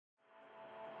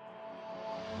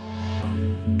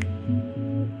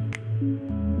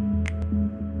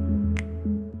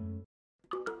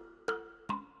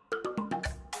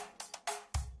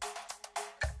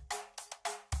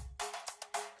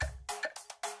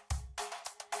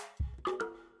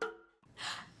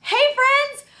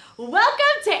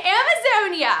Welcome to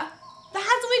Amazonia!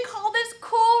 That's what we call this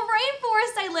cool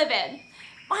rainforest I live in.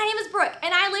 My name is Brooke,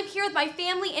 and I live here with my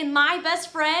family and my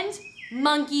best friend,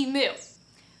 Monkey Moo.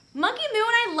 Monkey Moo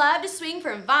and I love to swing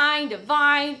from vine to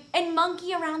vine and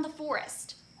monkey around the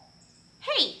forest.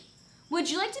 Hey,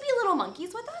 would you like to be little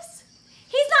monkeys with us?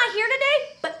 He's not here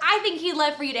today, but I think he'd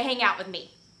love for you to hang out with me.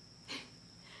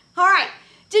 All right,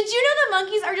 did you know that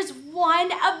monkeys are just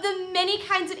one of the many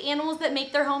kinds of animals that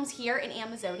make their homes here in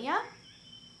Amazonia?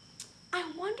 I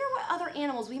wonder what other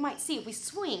animals we might see if we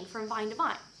swing from vine to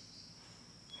vine.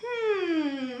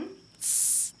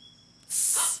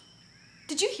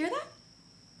 Did you hear that?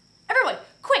 Everyone,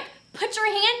 quick, put your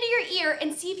hand to your ear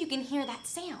and see if you can hear that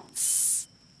sound.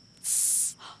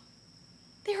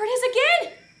 There it is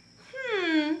again.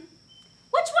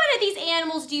 Which one of these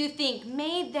animals do you think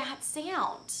made that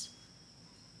sound?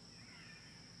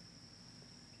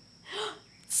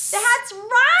 That's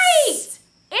right!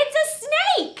 It's a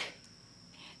snake!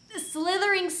 The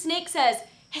slithering snake says,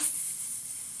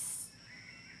 hiss.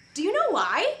 Do you know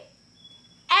why?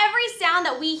 Every sound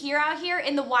that we hear out here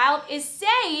in the wild is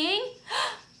saying,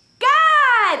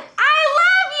 God, I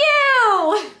love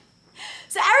you!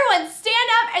 So everyone stand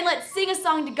up and let's sing a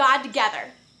song to God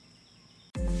together.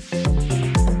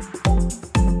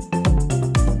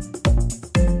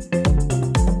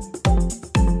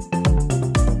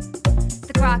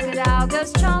 The crocodile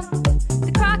goes chomp,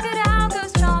 the crocodile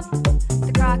goes chomp,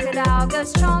 the crocodile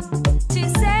goes chomp to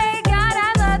say, God,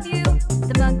 I love you.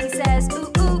 The monkey says,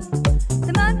 ooh, ooh.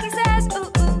 The monkey says,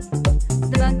 ooh, ooh.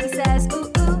 The monkey says, ooh,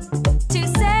 ooh. To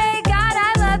say, God,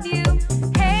 I love you.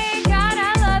 Hey, God,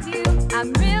 I love you.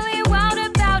 I'm really wild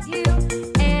about you.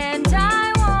 And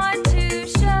I want to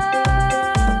show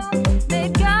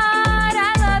that, God,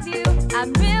 I love you.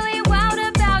 I'm really wild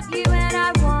about you. And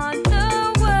I want the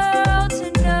world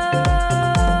to know.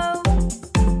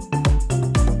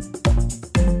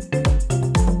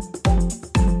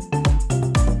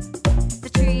 The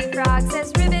tree frog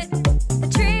says ribbit. The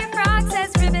tree frog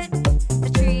says ribbit. The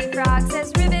tree frog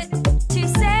says ribbit. To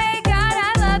say, God,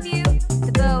 I love you.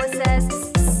 The boa says,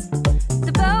 sss.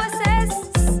 The boa says,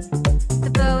 sss. The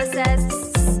boa says,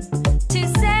 sss. To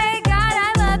say, God,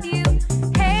 I love you.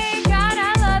 Hey, God,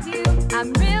 I love you.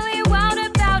 I'm really wild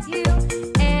about you.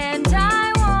 And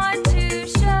I want to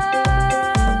show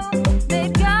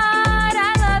that, God,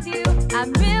 I love you.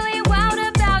 I'm really wild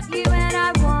about you. And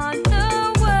I want the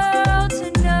world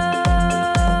to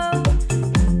know.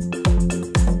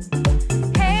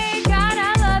 Hey, God,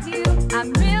 I love you.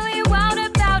 I'm really wild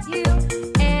about you.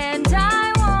 And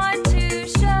I want to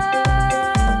show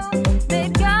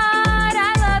that, God,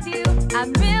 I love you.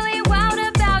 I'm really wild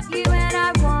about you. And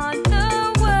I want the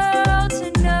world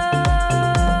to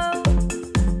know.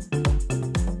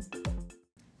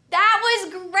 That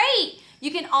was great!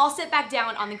 You can all sit back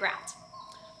down on the ground.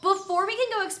 Before we can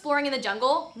go exploring in the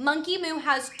jungle, Monkey Moo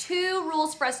has 2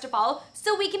 rules for us to follow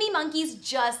so we can be monkeys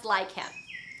just like him.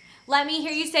 Let me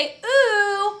hear you say,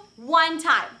 ooh, 1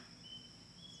 time.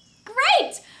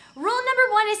 Great! Rule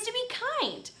number 1 is to be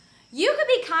kind. You can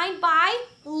be kind by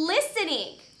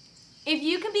listening. If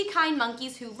you can be kind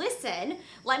monkeys who listen,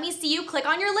 let me see you click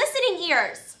on your listening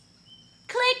ears.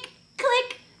 Click,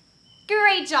 click.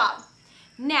 Great job.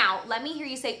 Now, let me hear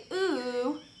you say,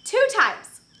 ooh, 2 times.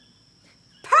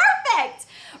 Perfect!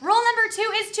 Rule number 2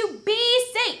 is to be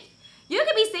safe. You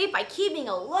can be safe by keeping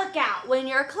a lookout when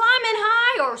you're climbing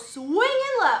high or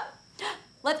swinging low.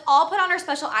 Let's all put on our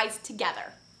special eyes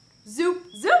together. Zoop,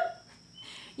 zoop.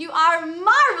 You are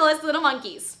marvelous little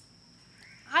monkeys.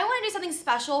 I want to do something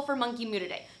special for Monkey Moo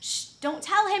today. Shh, don't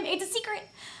tell him, it's a secret.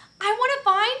 I want to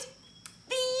find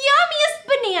the yummiest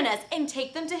bananas and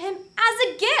take them to him as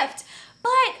a gift.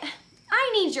 But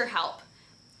I need your help.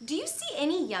 Do you see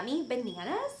any yummy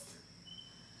bananas?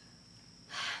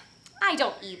 I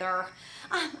don't either.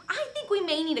 I think we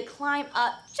may need to climb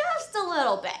up just a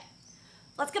little bit.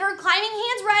 Let's get our climbing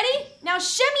hands ready. Now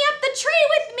shimmy up the tree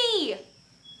with me.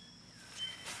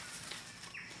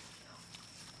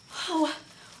 Oh,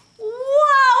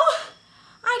 whoa!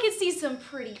 I can see some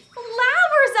pretty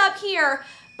flowers up here.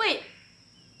 But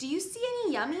do you see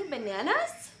any yummy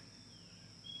bananas?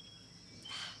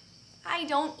 I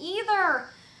don't either.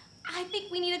 I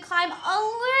think we need to climb a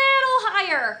little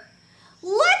higher.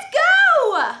 Let's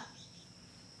go!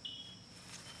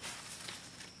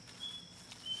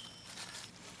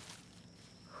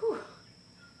 Whew.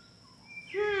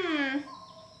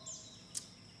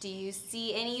 Do you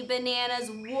see any bananas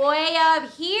way up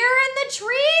here in the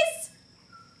trees?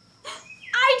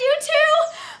 I do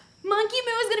too! Monkey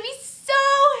Moo is gonna be so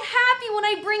happy when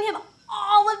I bring him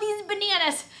all of these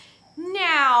bananas.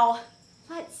 Now,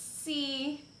 let's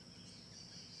see.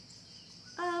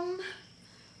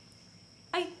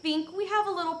 I think we have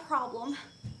a little problem.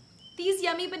 These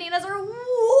yummy bananas are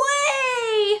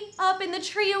way up in the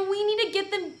tree and we need to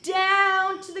get them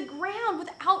down to the ground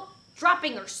without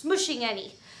dropping or smushing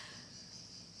any.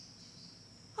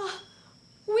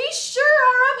 We sure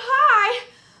are up high.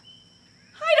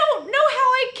 I don't know how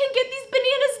I can get these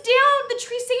bananas down the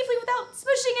tree safely without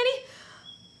smushing any.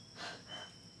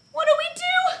 What do we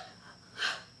do?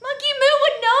 Monkey Moo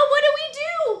would know. What do we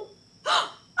do?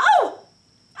 Oh,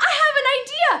 I have an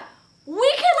idea. We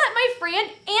can let my friend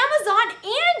Amazon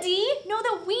Andy know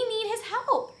that we need his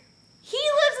help. He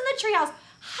lives in the treehouse,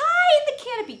 high in the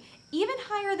canopy, even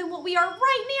higher than what we are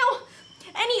right now.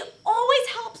 And he always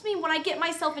helps me when I get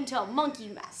myself into a monkey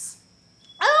mess.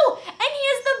 Oh, and he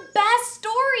has the best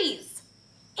stories.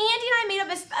 Andy and I made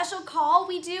up a special call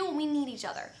we do when we need each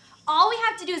other. All we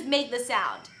have to do is make the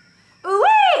sound.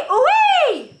 Ooh-wee,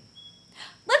 ooh-wee!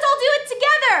 Let's all do it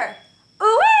together.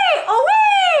 Ooh-wee,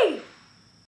 ooh-wee!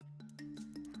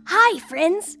 Hi,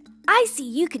 friends. I see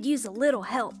you could use a little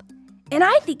help. And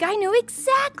I think I know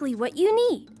exactly what you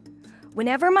need.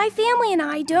 Whenever my family and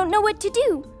I don't know what to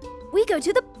do, we go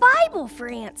to the Bible for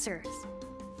answers.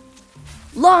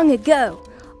 Long ago,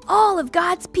 all of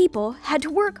God's people had to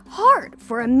work hard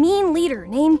for a mean leader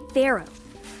named Pharaoh.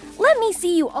 Let me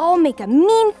see you all make a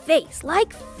mean face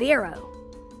like Pharaoh.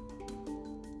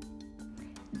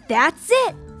 That's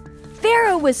it.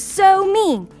 Pharaoh was so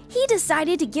mean, he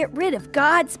decided to get rid of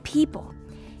God's people.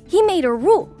 He made a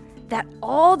rule that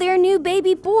all their new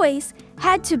baby boys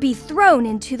had to be thrown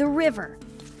into the river.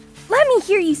 Let me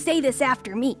hear you say this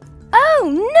after me.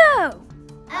 Oh no!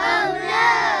 Oh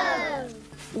no!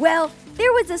 Well,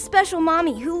 there was a special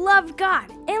mommy who loved God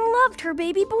and loved her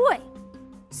baby boy.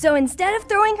 So instead of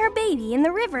throwing her baby in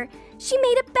the river, she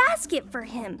made a basket for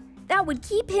him that would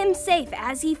keep him safe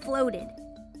as he floated.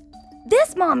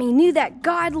 This mommy knew that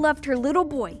God loved her little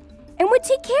boy and would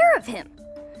take care of him.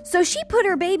 So she put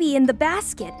her baby in the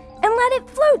basket and let it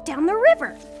float down the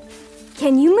river.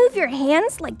 Can you move your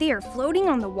hands like they are floating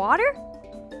on the water?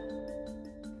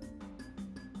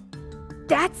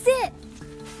 That's it!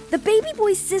 The baby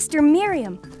boy's sister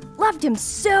Miriam loved him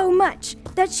so much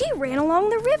that she ran along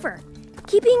the river,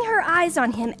 keeping her eyes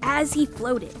on him as he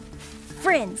floated.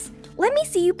 Friends, let me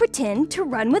see you pretend to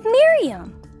run with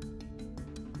Miriam.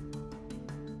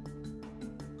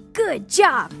 Good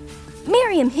job!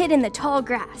 Miriam hid in the tall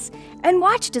grass and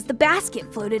watched as the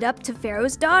basket floated up to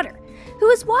Pharaoh's daughter, who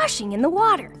was washing in the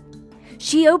water.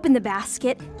 She opened the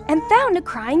basket and found a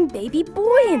crying baby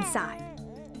boy inside.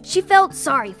 She felt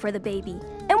sorry for the baby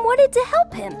and wanted to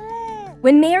help him.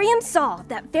 When Miriam saw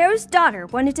that Pharaoh's daughter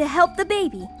wanted to help the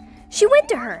baby, she went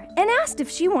to her and asked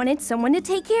if she wanted someone to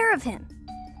take care of him.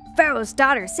 Pharaoh's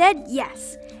daughter said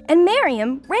yes, and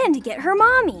Miriam ran to get her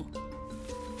mommy.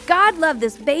 God loved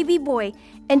this baby boy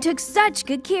and took such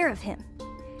good care of him.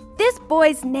 This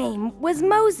boy's name was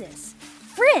Moses.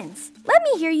 Friends, let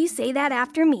me hear you say that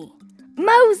after me.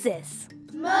 Moses.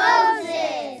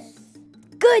 Moses.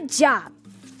 Good job.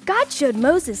 God showed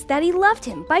Moses that he loved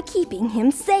him by keeping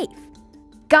him safe.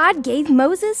 God gave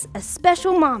Moses a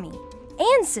special mommy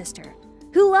and sister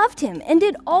who loved him and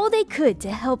did all they could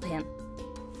to help him.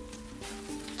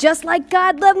 Just like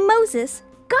God loved Moses,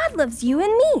 God loves you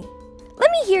and me. Let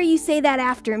me hear you say that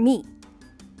after me.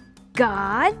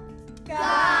 God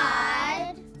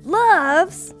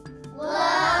loves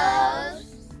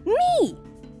me.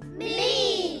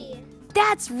 Me.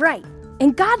 That's right.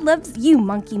 And God loves you,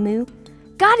 Monkey Moo.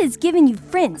 God has given you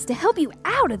friends to help you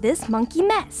out of this monkey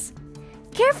mess.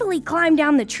 Carefully climb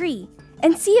down the tree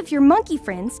and see if your monkey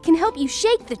friends can help you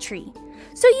shake the tree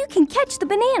so you can catch the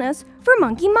bananas for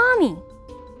Monkey Mommy.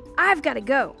 I've got to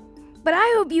go, but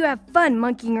I hope you have fun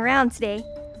monkeying around today.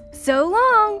 So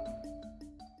long!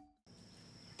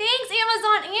 Thanks,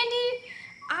 Amazon Andy.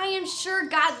 I am sure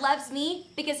God loves me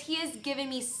because he has given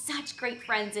me such great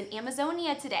friends in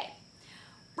Amazonia today.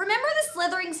 Remember the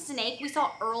slithering snake we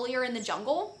saw earlier in the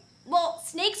jungle? Well,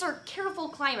 snakes are careful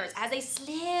climbers as they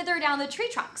slither down the tree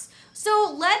trunks.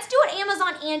 So let's do what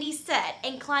Amazon Andy said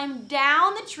and climb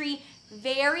down the tree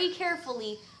very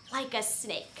carefully like a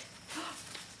snake.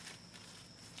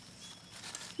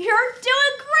 You're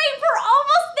doing great! We're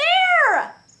almost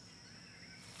there!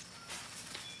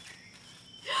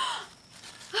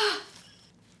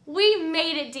 We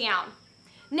made it down.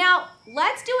 Now,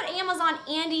 let's do what Amazon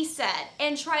Andy said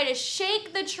and try to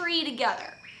shake the tree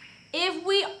together. If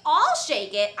we all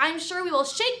shake it, I'm sure we will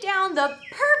shake down the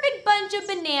perfect bunch of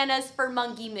bananas for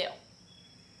Monkey Moo.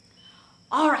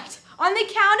 All right, on the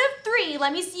count of 3,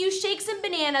 let me see you shake some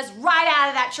bananas right out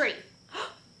of that tree.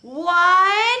 1,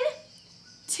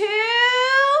 2,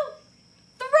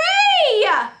 3!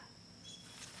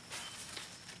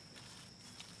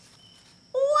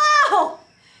 Wow!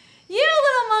 You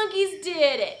little monkeys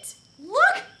did it.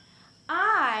 Look!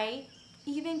 I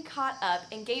even caught up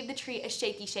and gave the tree a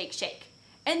shaky shake shake.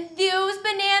 And those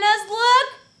bananas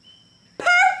look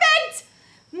perfect!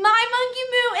 My Monkey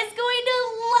Moo is going to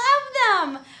love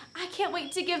them. I can't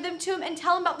wait to give them to him and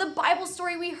tell him about the Bible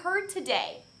story we heard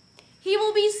today. He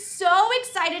will be so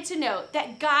excited to know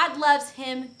that God loves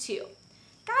him too.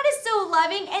 God is so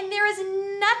loving and there is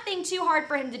nothing too hard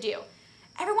for him to do.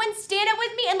 Everyone stand up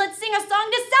with me and let's sing a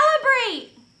song to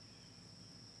celebrate.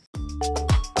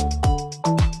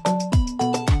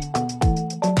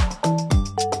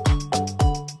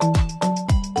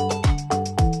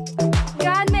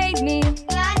 God made me.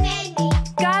 God made me.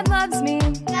 God loves me.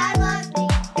 God loves me.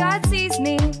 God sees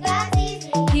me. God sees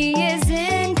me. He is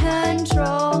in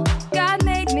control. God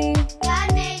made me.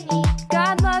 God made me.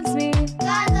 God loves me.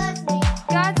 God loves me.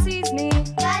 God sees me.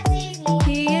 God sees me.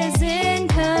 He is in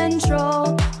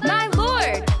control. My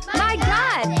Lord, my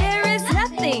God, there is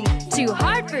nothing too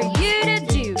hard for you to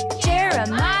do.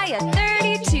 Jeremiah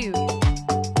 32.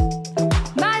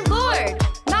 My Lord,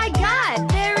 my God,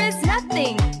 there is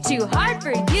nothing too hard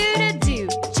for you to do.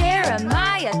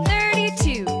 Jeremiah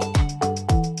 32.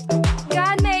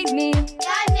 God made me.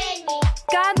 God made me.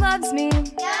 God loves me.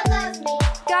 God loves me.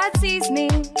 God sees me.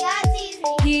 God sees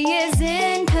me. He is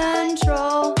in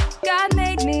control. God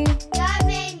made me. God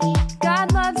made me.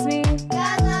 God loves me.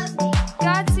 God loves me.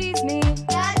 God sees me.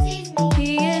 God sees me.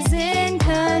 He is in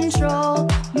control.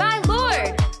 My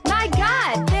Lord, my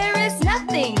God, there is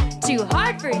nothing too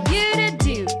hard for you to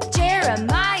do.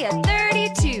 Jeremiah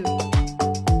 32.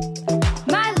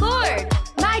 My Lord,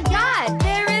 my God,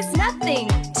 there is nothing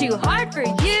too hard for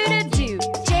you to do.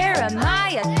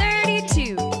 Jeremiah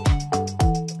 32.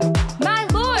 My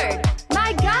Lord,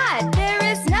 my God, there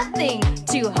is nothing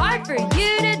too hard for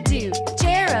you to do.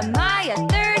 Jeremiah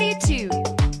 32.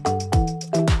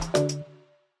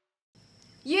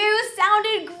 You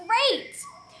sounded great.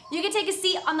 You can take a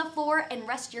seat on the floor and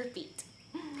rest your feet.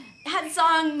 That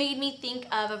song made me think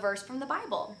of a verse from the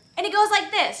Bible. And it goes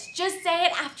like this. Just say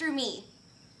it after me.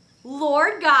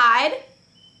 Lord God,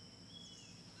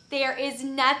 there is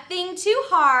nothing too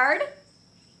hard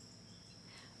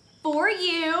for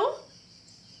you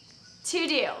to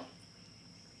do.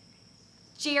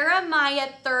 Jeremiah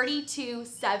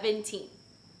 32:17.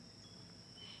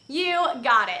 You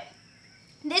got it.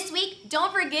 This week,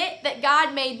 don't forget that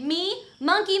God made me,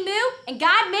 Monkey Moo, and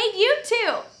God made you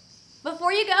too.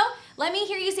 Before you go, let me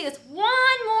hear you say this one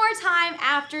more time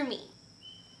after me.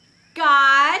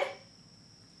 God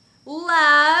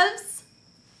loves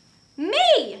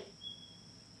me.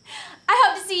 I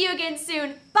hope to see you again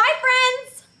soon. Bye.